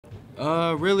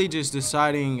Really just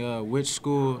deciding which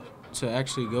school to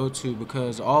actually go to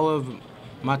because all of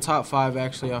my top five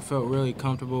actually I felt really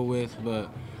comfortable with, but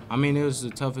I mean it was the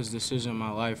toughest decision of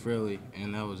my life really,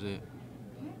 and that was it.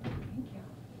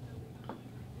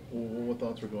 Well, what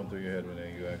thoughts were going through your head when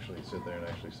you actually sit there and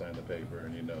actually sign the paper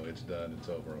and you know it's done, it's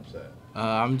over, I'm set?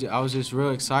 I was just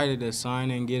real excited to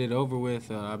sign and get it over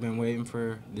with. I've been waiting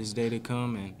for this day to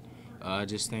come, and I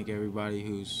just thank everybody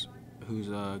who's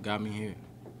got me here.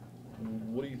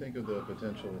 What do you think of the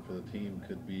potential for the team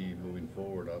could be moving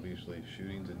forward? Obviously,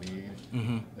 shooting's a need.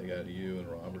 They got you and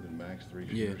Robert and Max, three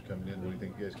Yeah. shooters coming in. What do you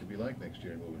think you guys could be like next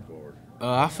year and moving forward?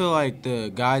 I feel like the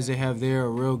guys they have there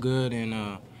are real good, and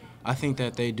I think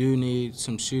that they do need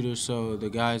some shooters. So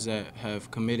the guys that have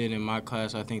committed in my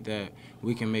class, I think that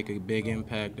we can make a big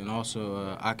impact, and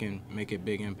also I can make a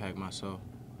big impact myself.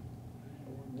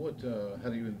 How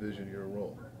do you envision your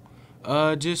role?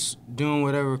 Just doing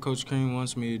whatever Coach Cream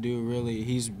wants me to do. Really,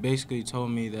 he's basically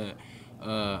told me that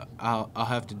I'll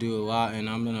have to do a lot, and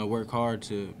I'm gonna work hard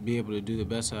to be able to do the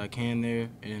best that I can there,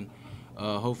 and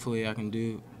hopefully I can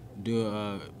do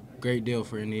a great deal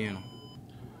for Indiana.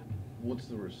 What's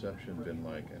the reception been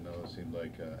like? I know it seemed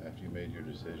like after you made your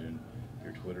decision,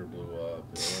 your Twitter blew up.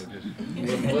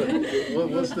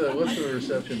 What's the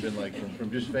reception been like from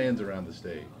just fans around the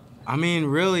state? I mean,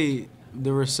 really,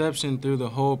 the reception through the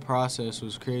whole process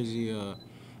was crazy.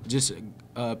 Just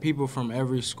people from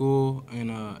every school,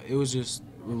 and it was just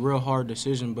a real hard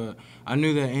decision. But I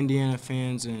knew that Indiana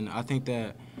fans, and I think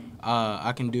that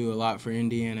I can do a lot for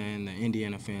Indiana and the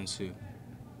Indiana fans too.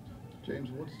 James,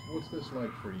 what's this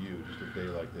like for you? Just a day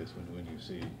like this, when you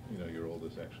see your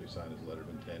oldest actually sign his letter of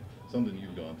intent, something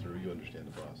you've gone through, you understand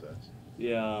the process.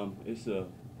 Yeah, it's a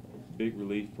big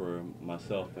relief for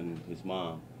myself and his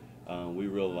mom. We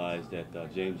realized that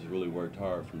James has really worked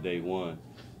hard from day one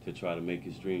to try to make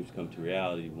his dreams come to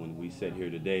reality. When we sit here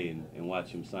today and watch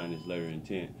him sign his letter of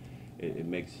intent, it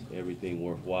makes everything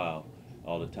worthwhile.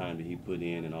 All the time that he put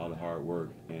in and all the hard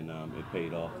work, and it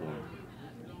paid off for him.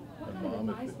 What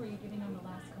advice were you giving him the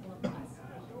last couple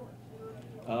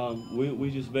of months? We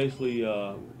just basically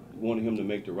wanted him to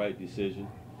make the right decision.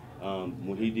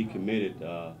 When he decommitted,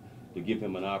 to give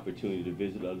him an opportunity to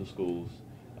visit other schools.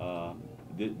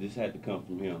 This had to come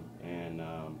from him, and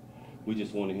we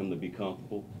just wanted him to be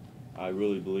comfortable. I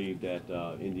really believe that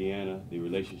Indiana, the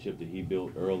relationship that he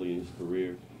built early in his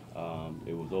career,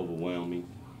 it was overwhelming,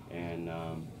 and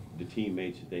the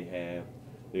teammates that they have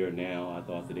there now, I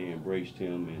thought that they embraced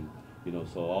him, and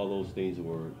so all those things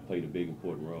played a big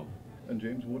important role. And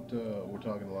James, we're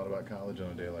talking a lot about college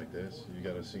on a day like this. You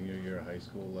got a senior year of high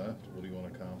school left. What do you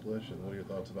want to accomplish, and what are your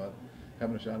thoughts about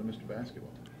having a shot at Mr.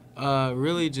 Basketball?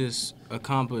 Really just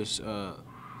accomplish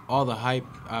all the hype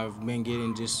I've been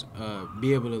getting, just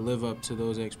be able to live up to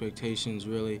those expectations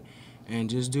really, and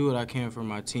just do what I can for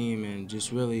my team and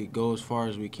just really go as far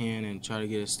as we can and try to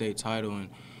get a state title. And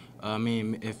I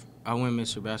mean, if I win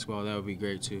Mr. Basketball, that would be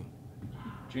great too.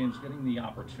 James, getting the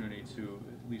opportunity to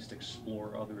at least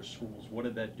explore other schools, what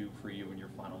did that do for you in your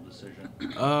final decision?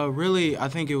 Really, I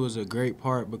think it was a great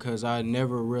part because I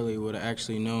never really would have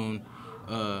actually known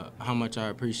how much I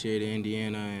appreciated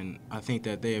Indiana, and I think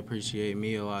that they appreciate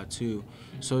me a lot too.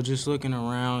 So just looking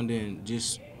around and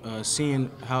just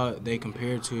seeing how they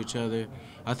compared to each other,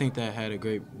 I think that had a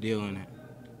great deal in it.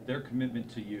 Their commitment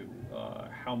to you,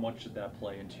 how much did that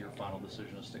play into your final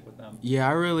decision to stick with them? Yeah,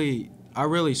 I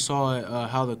really saw it,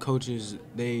 how the coaches,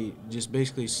 they just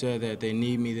basically said that they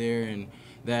need me there and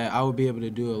that I would be able to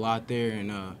do a lot there, and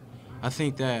I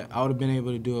think that I would have been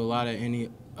able to do a lot at any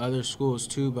other schools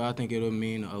too, but I think it would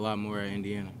mean a lot more at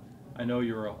Indiana. I know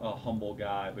you're a humble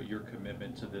guy, but your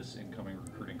commitment to this incoming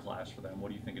recruiting class for them, what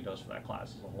do you think it does for that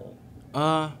class as a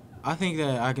whole? I think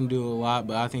that I can do a lot,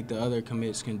 but I think the other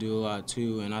commits can do a lot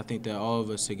too, and I think that all of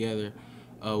us together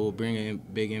will bring a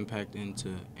big impact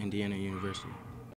into Indiana University.